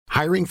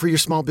Hiring for your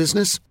small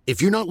business?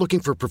 If you're not looking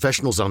for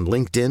professionals on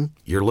LinkedIn,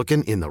 you're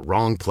looking in the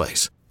wrong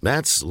place.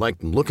 That's like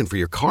looking for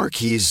your car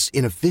keys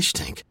in a fish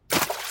tank.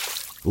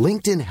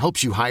 LinkedIn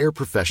helps you hire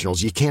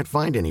professionals you can't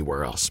find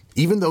anywhere else,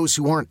 even those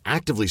who aren't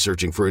actively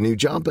searching for a new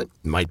job but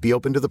might be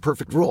open to the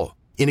perfect role.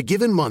 In a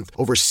given month,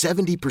 over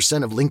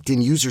 70% of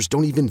LinkedIn users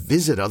don't even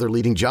visit other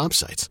leading job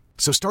sites.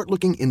 So start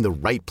looking in the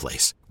right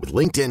place. With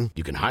LinkedIn,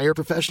 you can hire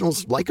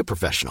professionals like a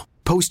professional.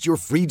 Post your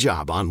free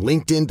job on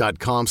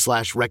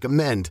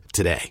linkedin.com/recommend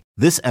today.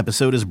 This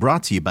episode is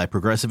brought to you by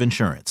Progressive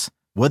Insurance.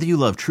 Whether you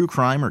love true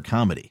crime or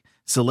comedy,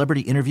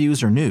 celebrity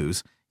interviews or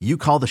news, you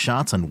call the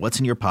shots on what's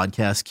in your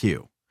podcast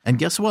queue. And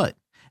guess what?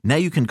 Now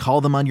you can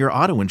call them on your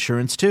auto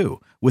insurance too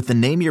with the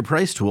Name Your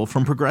Price tool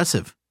from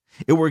Progressive.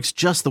 It works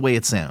just the way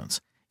it sounds.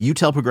 You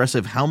tell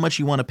Progressive how much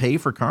you want to pay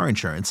for car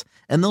insurance,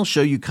 and they'll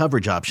show you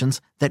coverage options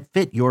that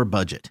fit your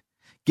budget.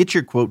 Get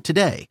your quote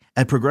today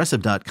at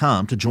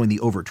Progressive.com to join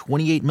the over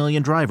 28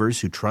 million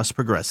drivers who trust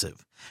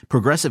Progressive.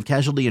 Progressive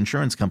Casualty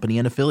Insurance Company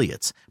and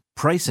Affiliates.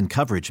 Price and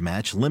coverage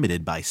match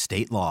limited by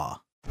state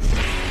law.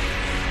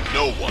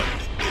 No one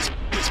is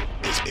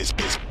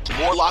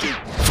more locked in.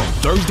 From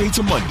Thursday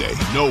to Monday,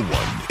 no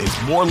one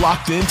is more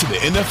locked into the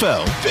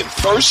NFL than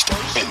First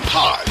and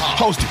Pod.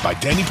 Hosted by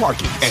Danny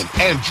Parkins and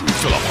Andrew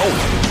Filippone.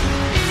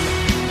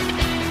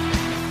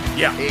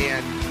 Yeah.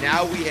 And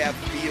now we have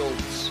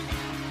Fields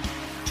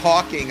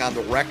talking on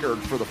the record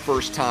for the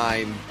first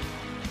time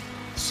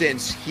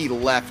since he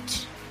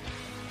left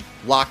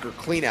locker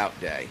cleanout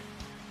day.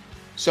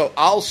 So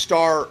I'll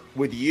start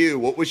with you.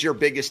 What was your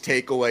biggest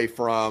takeaway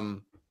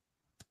from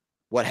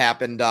what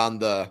happened on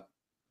the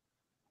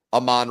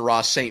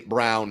Amon-Ra St.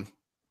 Brown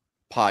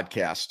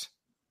podcast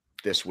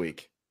this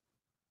week?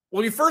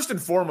 Well, first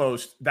and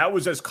foremost, that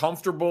was as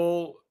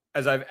comfortable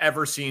as I've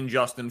ever seen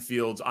Justin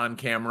Fields on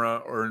camera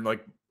or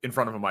in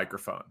front of a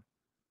microphone.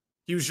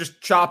 He was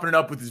just chopping it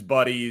up with his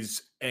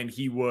buddies, and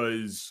he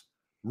was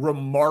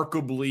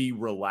remarkably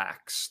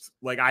relaxed.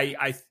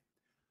 I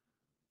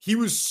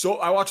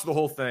watched the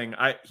whole thing.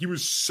 He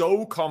was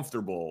so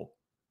comfortable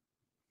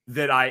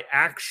that I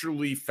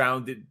actually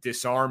found it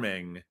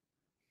disarming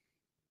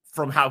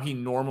from how he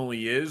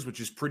normally is, which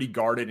is pretty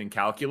guarded and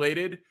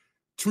calculated,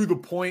 to the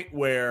point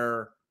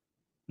where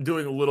I'm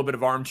doing a little bit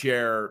of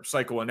armchair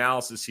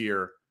psychoanalysis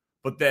here,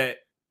 but that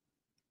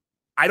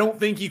I don't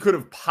think he could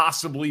have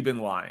possibly been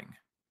lying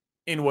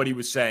in what he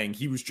was saying.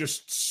 He was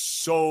just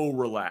so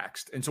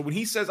relaxed. And so when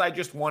he says, I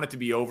just want it to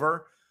be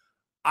over,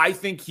 I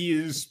think he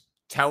is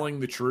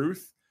telling the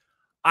truth.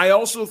 I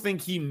also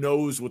think he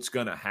knows what's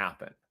going to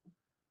happen.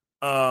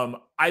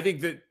 I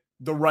think that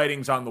the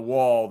writing's on the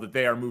wall that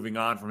they are moving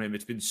on from him.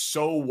 It's been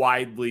so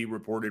widely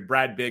reported.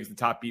 Brad Biggs, the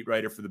top beat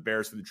writer for the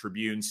Bears for the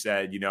Tribune,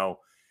 said,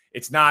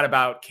 it's not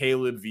about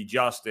Caleb v.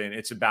 Justin.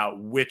 It's about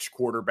which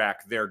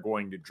quarterback they're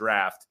going to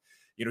draft.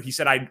 He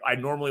said, I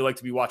normally like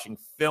to be watching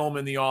film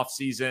in the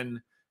offseason.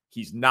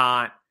 He's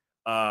not.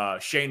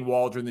 Shane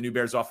Waldron, the new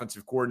Bears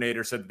offensive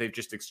coordinator, said that they've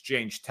just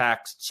exchanged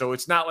texts. So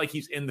it's not like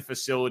he's in the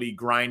facility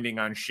grinding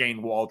on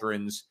Shane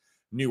Waldron's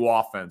new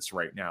offense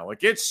right now.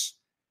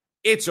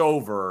 It's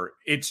over.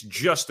 It's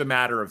just a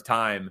matter of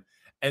time.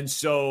 And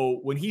so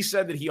when he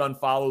said that he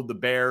unfollowed the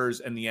Bears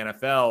and the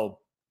NFL,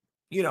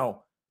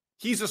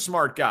 he's a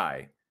smart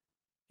guy.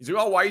 He's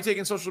like, oh, why are you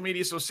taking social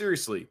media so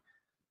seriously?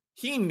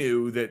 He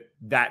knew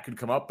that could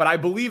come up, but I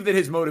believe that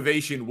his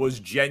motivation was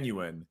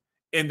genuine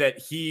in that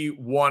he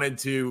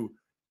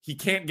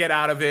can't get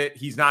out of it.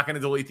 He's not going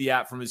to delete the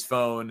app from his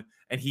phone,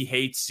 and he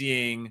hates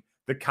seeing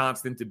the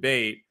constant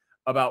debate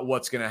about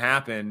what's going to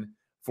happen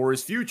for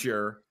his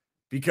future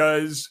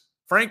because,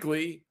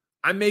 frankly,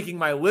 I'm making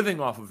my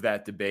living off of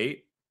that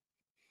debate,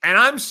 and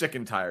I'm sick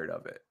and tired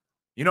of it.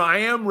 I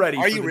am ready.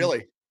 Are you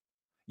really?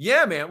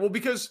 Yeah, man. Well,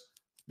 because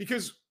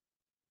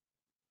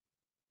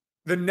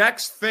the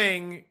next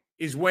thing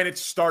is when it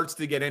starts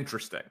to get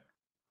interesting.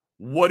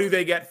 What do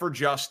they get for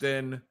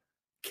Justin?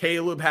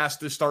 Caleb has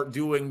to start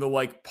doing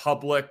the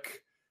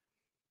public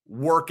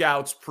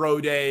workouts,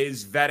 pro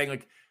days,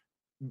 vetting.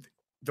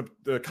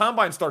 The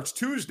combine starts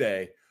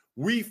Tuesday.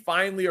 We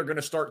finally are going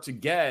to start to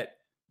get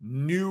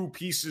new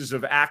pieces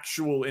of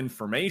actual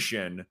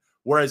information,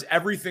 whereas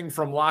everything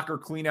from locker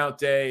cleanout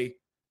day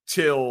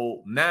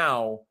till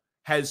now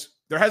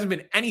there hasn't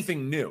been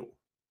anything new.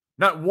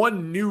 Not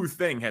one new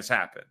thing has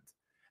happened.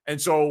 And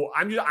so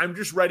I'm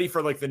just ready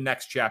for the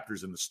next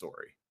chapters in the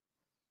story.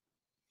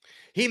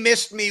 He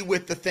missed me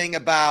with the thing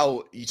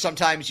about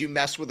sometimes you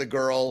mess with a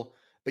girl,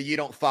 but you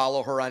don't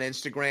follow her on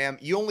Instagram.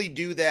 You only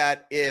do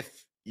that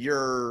if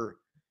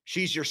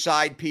she's your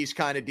side piece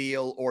kind of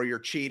deal, or you're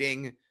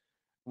cheating.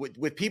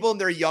 With people in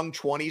their young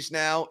 20s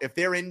now, if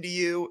they're into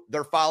you,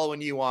 they're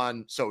following you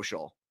on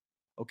social.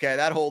 Okay,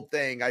 that whole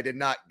thing, I did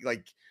not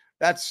like.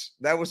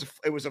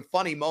 It was a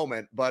funny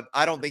moment, but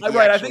I don't think.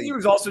 Right, I think he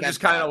was also just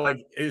kind of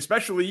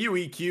especially you,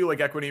 EQ, like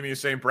Equanimeous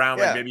St. Brown,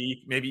 yeah.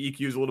 maybe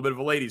EQ is a little bit of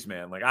a ladies'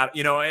 man.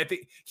 I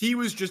think he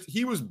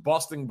was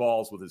busting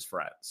balls with his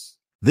friends.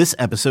 This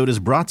episode is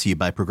brought to you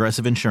by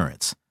Progressive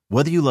Insurance.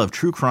 Whether you love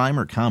true crime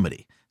or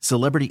comedy,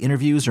 celebrity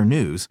interviews or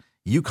news,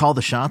 you call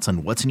the shots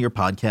on what's in your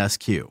podcast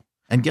queue.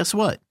 And guess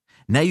what?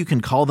 Now you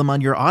can call them on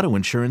your auto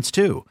insurance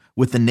too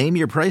with the Name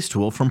Your Price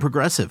tool from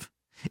Progressive.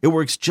 It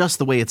works just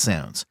the way it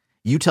sounds.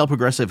 You tell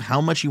Progressive how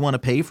much you want to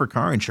pay for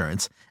car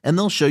insurance, and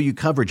they'll show you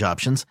coverage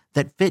options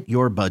that fit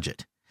your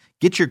budget.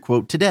 Get your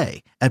quote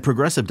today at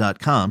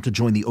Progressive.com to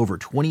join the over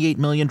 28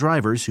 million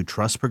drivers who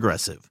trust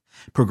Progressive.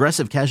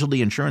 Progressive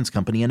Casualty Insurance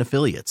Company and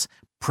Affiliates.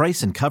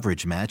 Price and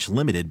coverage match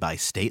limited by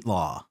state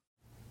law.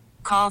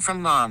 Call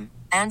from mom.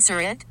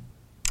 Answer it.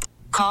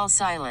 Call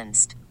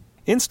silenced.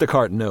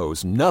 Instacart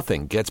knows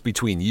nothing gets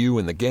between you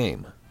and the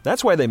game.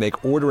 That's why they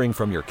make ordering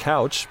from your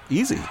couch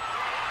easy.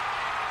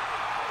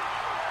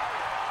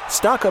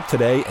 Stock up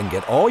today and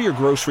get all your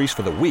groceries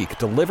for the week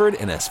delivered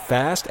in as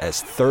fast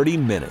as 30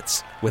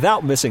 minutes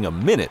without missing a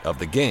minute of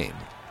the game.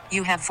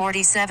 You have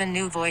 47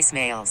 new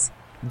voicemails.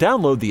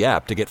 Download the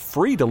app to get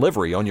free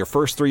delivery on your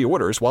first 3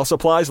 orders while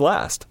supplies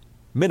last.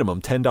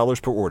 Minimum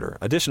 $10 per order.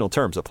 Additional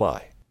terms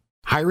apply.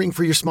 Hiring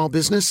for your small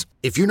business?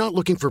 If you're not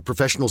looking for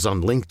professionals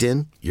on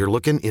LinkedIn, you're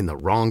looking in the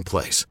wrong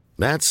place.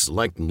 That's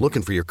like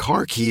looking for your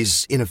car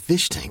keys in a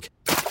fish tank.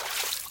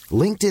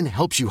 LinkedIn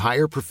helps you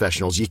hire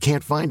professionals you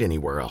can't find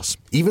anywhere else,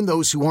 even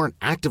those who aren't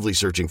actively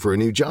searching for a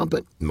new job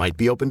but might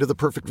be open to the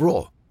perfect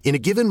role. In a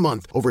given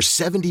month, over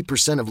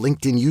 70% of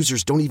LinkedIn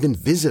users don't even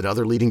visit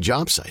other leading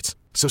job sites.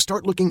 So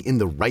start looking in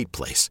the right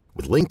place.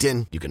 With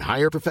LinkedIn, you can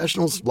hire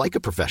professionals like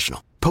a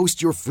professional.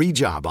 Post your free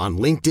job on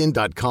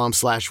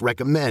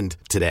linkedin.com/recommend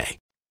today.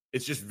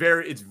 It's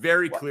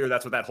very clear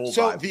that's what that whole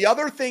So vibe. the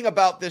other thing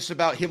about this,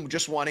 about him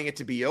just wanting it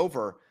to be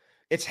over,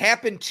 it's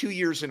happened 2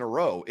 years in a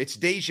row. It's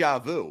deja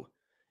vu.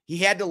 He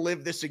had to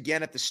live this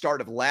again at the start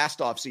of last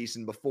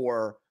offseason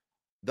before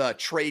the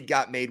trade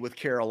got made with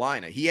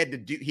Carolina. He had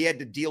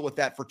to deal with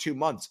that for 2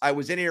 months. I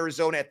was in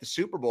Arizona at the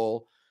Super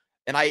Bowl,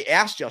 and I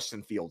asked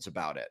Justin Fields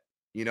about it.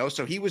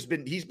 So he's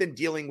been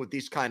dealing with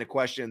these kind of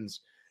questions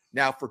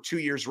now for 2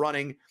 years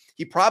running.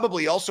 He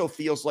probably also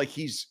feels like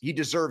he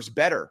deserves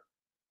better.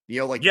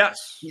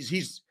 Yes,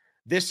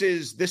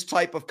 this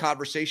type of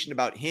conversation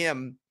about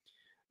him.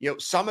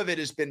 Some of it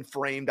has been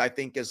framed, I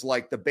think, as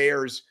like the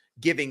Bears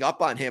giving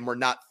up on him or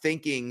not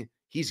thinking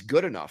he's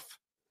good enough,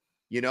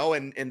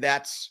 and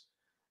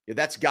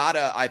that's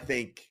gotta, I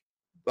think,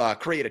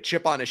 create a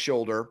chip on his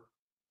shoulder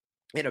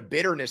and a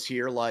bitterness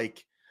here.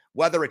 Like,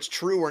 whether it's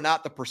true or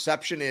not, the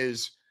perception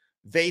is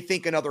they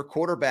think another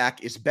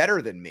quarterback is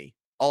better than me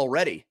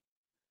already.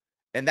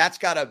 And that's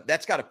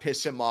gotta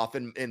piss him off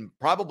and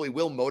probably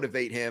will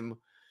motivate him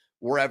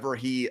wherever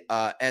he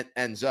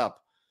ends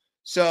up.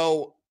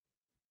 So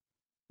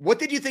what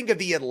did you think of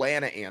the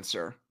Atlanta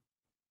answer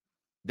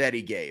that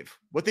he gave?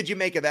 What did you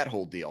make of that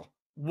whole deal?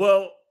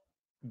 Well,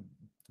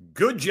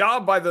 good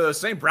job by the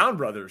St. Brown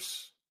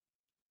brothers.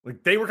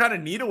 Like, they were kind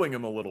of needling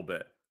him a little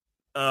bit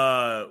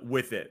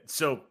with it.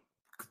 So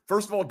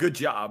first of all, good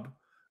job.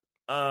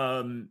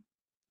 Again,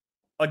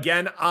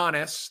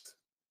 honest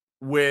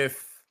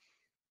with,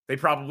 they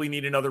probably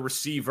need another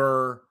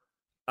receiver.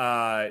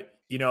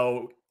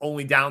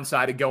 Only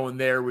downside of going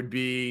there would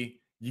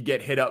be you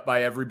get hit up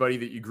by everybody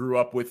that you grew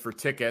up with for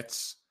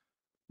tickets.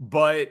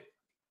 But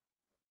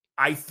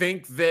I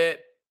think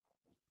that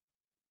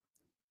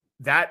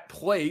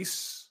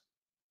place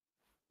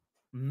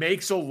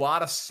makes a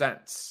lot of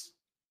sense.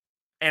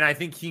 And I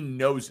think he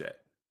knows it.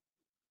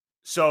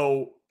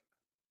 So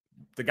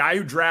the guy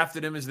who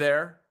drafted him is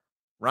there,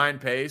 Ryan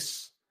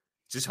Pace.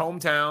 It's his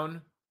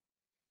hometown.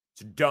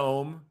 It's a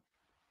dome.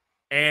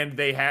 And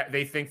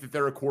they think that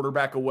they're a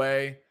quarterback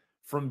away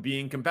from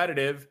being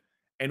competitive.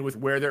 And with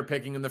where they're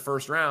picking in the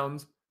first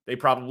round, they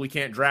probably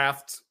can't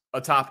draft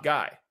a top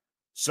guy.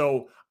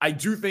 So I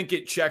do think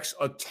it checks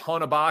a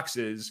ton of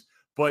boxes,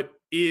 but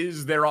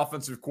is their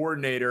offensive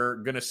coordinator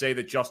going to say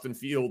that Justin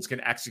Fields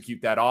can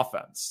execute that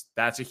offense?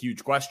 That's a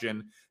huge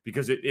question,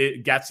 because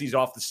it gets these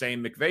off the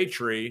same McVay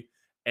tree,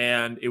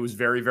 and it was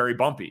very, very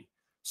bumpy.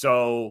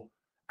 So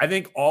I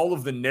think all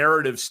of the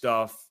narrative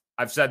stuff,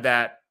 I've said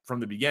that from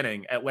the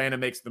beginning, Atlanta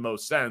makes the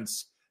most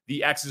sense.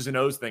 The X's and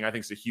O's thing, I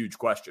think, is a huge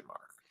question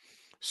mark.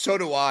 So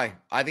do I.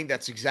 I think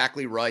that's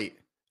exactly right.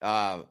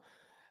 And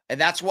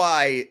that's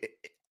why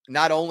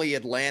not only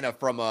Atlanta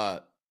from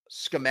a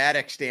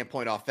schematic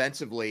standpoint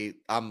offensively,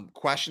 I'm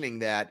questioning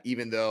that,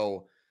 even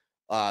though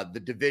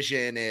the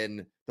division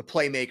and the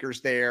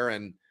playmakers there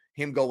and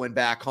him going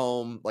back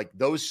home, like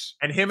those,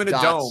 and him in a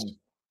dome.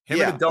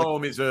 In a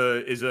dome is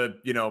a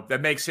that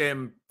makes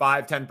him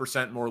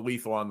 5-10% more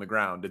lethal on the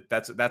ground.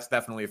 That's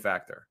definitely a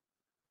factor.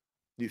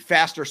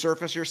 Faster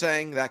surface, you're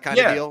saying, that kind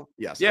of deal?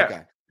 Yes. Yeah.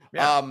 Okay.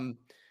 Yeah.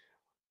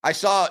 I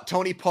saw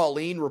Tony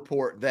Pauline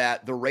report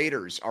that the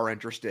Raiders are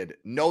interested.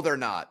 No, they're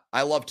not.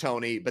 I love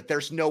Tony, but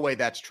there's no way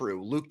that's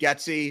true. Luke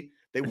Getsy,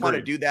 they want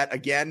to do that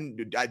again.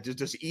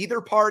 Does either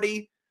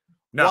party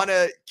want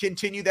to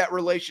continue that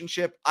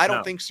relationship? I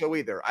don't think so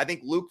either. I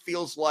think Luke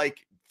feels like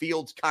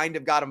Fields kind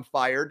of got him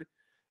fired.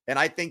 And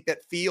I think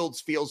that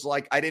Fields feels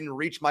like I didn't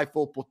reach my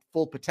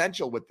full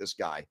potential with this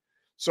guy.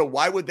 So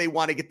why would they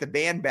want to get the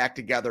band back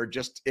together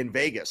just in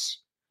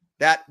Vegas?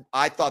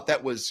 I thought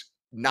that was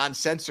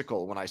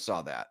nonsensical when I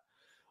saw that.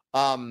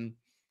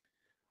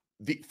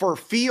 for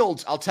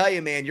Fields, I'll tell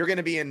you, man, you're going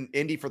to be in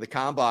Indy for the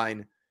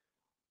combine.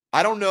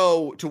 I don't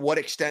know to what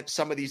extent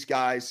some of these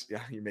guys,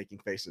 yeah, you're making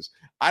faces.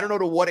 I don't know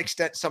to what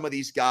extent some of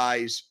these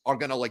guys are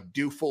going to like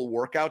do full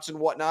workouts and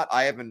whatnot.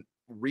 I haven't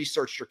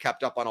researched or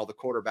kept up on all the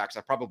quarterbacks.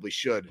 I probably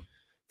should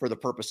for the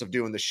purpose of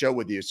doing the show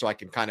with you, so I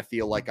can kind of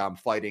feel like I'm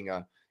fighting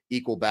a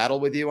equal battle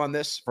with you on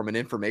this from an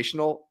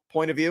informational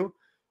point of view.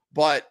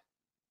 But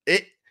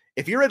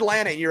if you're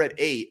Atlanta and you're at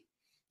 8,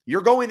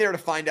 you're going there to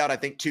find out, I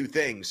think, 2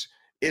 things.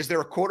 Is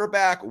there a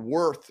quarterback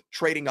worth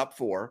trading up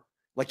for?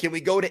 Like, can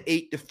we go to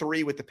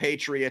 8-3 with the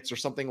Patriots or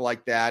something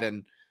like that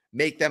and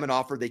make them an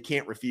offer they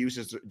can't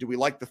refuse? Do we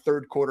like the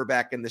third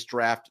quarterback in this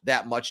draft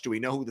that much? Do we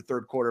know who the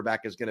third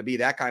quarterback is going to be?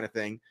 That kind of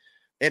thing.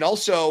 And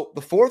also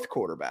the fourth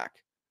quarterback.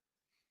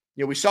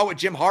 You know, we saw what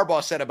Jim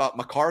Harbaugh said about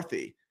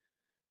McCarthy.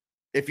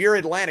 If you're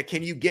Atlanta,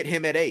 can you get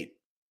him at 8?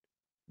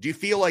 Do you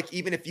feel like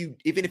even if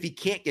he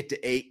can't get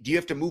to 8, do you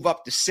have to move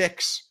up to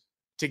 6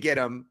 to get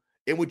him?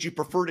 And would you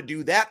prefer to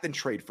do that than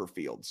trade for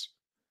Fields?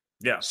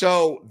 Yeah.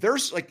 So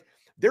there's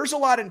a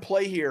lot in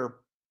play here.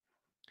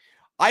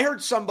 I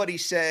heard somebody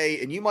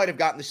say, and you might have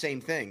gotten the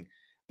same thing,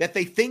 that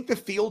they think the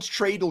Fields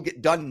trade will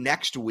get done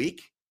next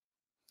week.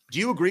 Do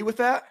you agree with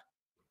that?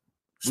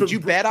 Would you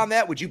bet on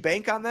that? Would you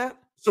bank on that?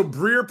 So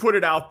Breer put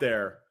it out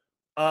there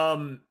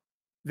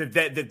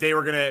that they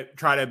were going to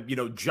try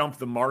to, jump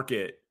the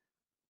market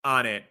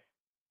on it.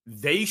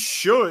 They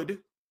should,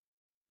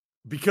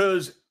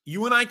 because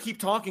you and I keep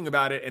talking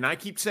about it, and I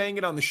keep saying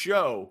it on the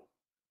show.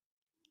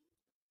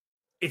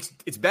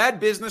 It's bad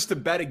business to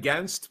bet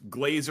against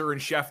Glazer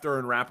and Schefter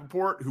and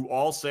Rappaport, who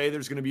all say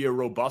there's going to be a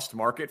robust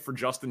market for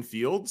Justin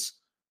Fields.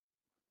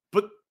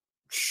 But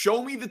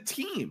show me the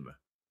team.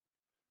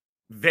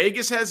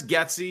 Vegas has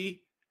Getsy.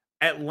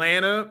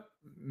 Atlanta,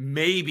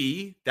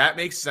 maybe. That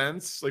makes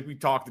sense, like we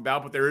talked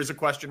about, but there is a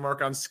question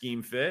mark on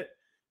scheme fit.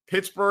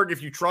 Pittsburgh,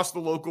 if you trust the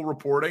local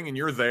reporting and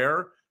you're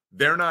there,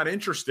 they're not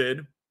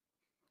interested.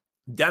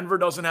 Denver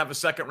doesn't have a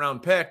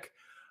second-round pick.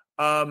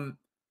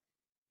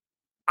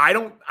 I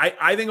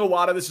think a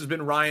lot of this has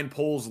been Ryan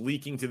Poles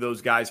leaking to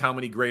those guys how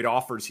many great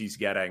offers he's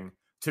getting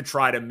to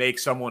try to make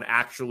someone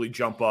actually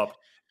jump up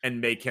and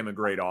make him a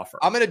great offer.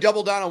 I'm going to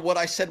double down on what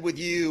I said with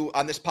you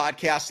on this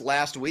podcast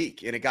last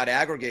week, and it got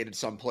aggregated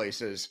some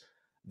places,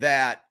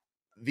 that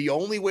the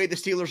only way the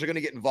Steelers are going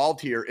to get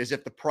involved here is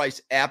if the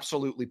price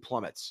absolutely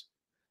plummets.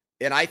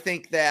 And I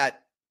think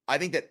that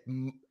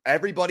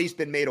everybody's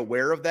been made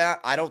aware of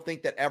that. I don't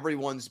think that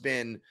everyone's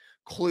been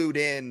clued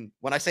in.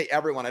 When I say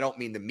everyone, I don't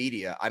mean the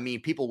media. I mean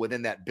people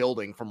within that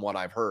building, from what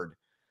I've heard.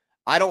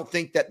 I don't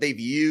think that they've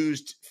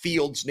used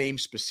Fields' name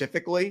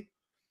specifically,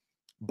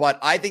 but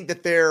I think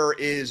that there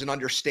is an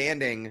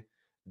understanding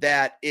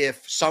that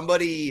if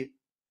somebody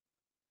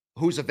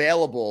who's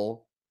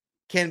available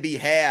can be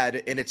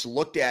had and it's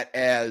looked at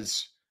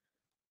as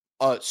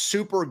a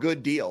super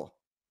good deal,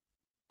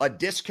 a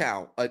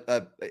discount,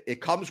 it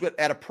comes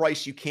at a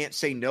price you can't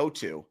say no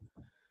to.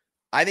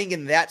 I think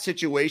in that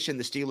situation,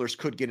 the Steelers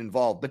could get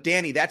involved. But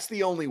Danny, that's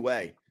the only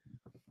way.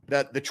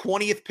 The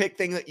 20th pick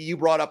thing that you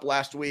brought up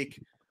last week,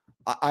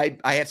 I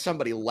had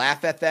somebody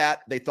laugh at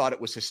that. They thought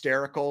it was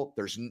hysterical.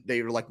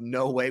 They were like,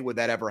 no way would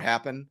that ever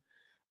happen.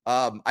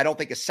 I don't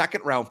think a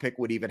second round pick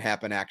would even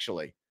happen,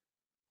 actually.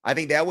 I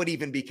think that would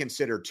even be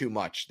considered too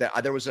much.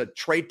 There was a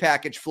trade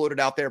package floated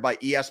out there by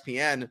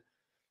ESPN.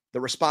 The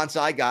response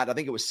I got, I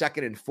think it was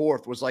 2nd and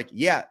 4th, was like,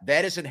 yeah,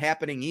 that isn't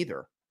happening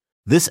either.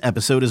 This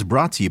episode is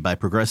brought to you by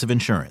Progressive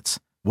Insurance.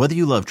 Whether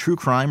you love true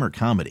crime or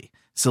comedy,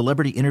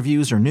 celebrity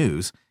interviews or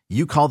news,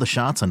 you call the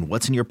shots on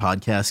what's in your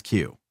podcast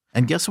queue.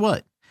 And guess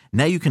what?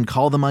 Now you can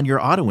call them on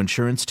your auto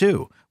insurance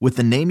too, with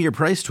the Name Your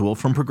Price tool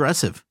from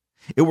Progressive.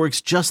 It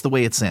works just the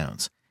way it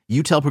sounds.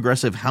 You tell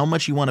Progressive how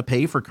much you want to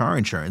pay for car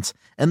insurance,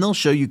 and they'll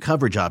show you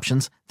coverage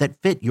options that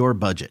fit your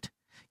budget.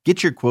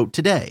 Get your quote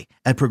today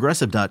at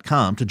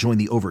Progressive.com to join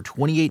the over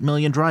 28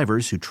 million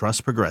drivers who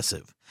trust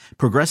Progressive.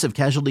 Progressive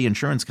Casualty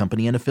Insurance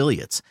Company and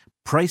Affiliates.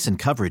 Price and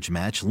coverage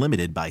match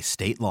limited by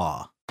state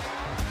law.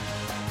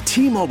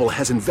 T-Mobile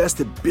has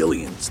invested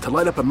billions to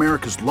light up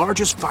America's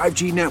largest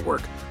 5G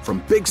network,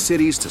 from big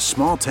cities to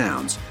small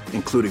towns,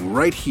 including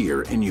right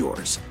here in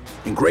yours.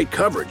 And great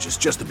coverage is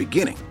just the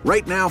beginning.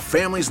 Right now,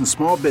 families and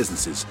small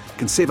businesses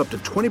can save up to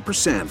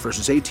 20%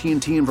 versus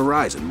AT&T and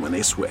Verizon when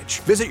they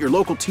switch. Visit your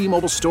local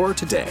T-Mobile store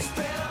today.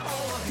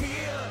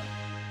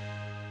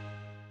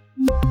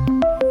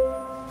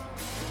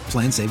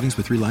 Plan savings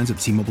with 3 lines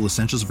of T-Mobile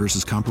Essentials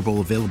versus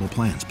comparable available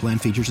plans. Plan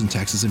features and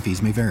taxes and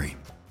fees may vary.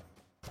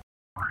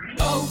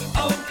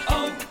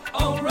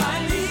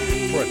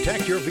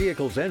 Protect your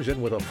vehicle's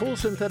engine with a full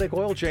synthetic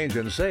oil change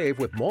and save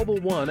with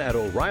Mobil 1 at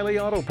O'Reilly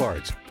Auto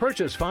Parts.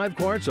 Purchase 5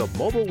 quarts of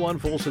Mobil 1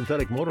 full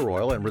synthetic motor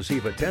oil and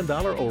receive a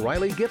 $10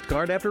 O'Reilly gift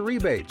card after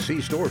rebate.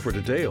 See store for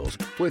details.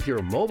 With your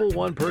Mobil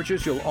 1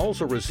 purchase, you'll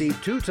also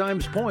receive 2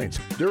 times points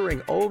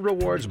during O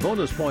Rewards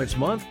Bonus Points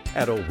Month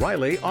at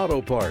O'Reilly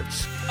Auto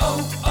Parts.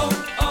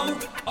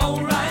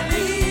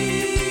 O'Reilly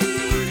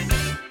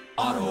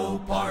Auto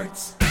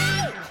Parts.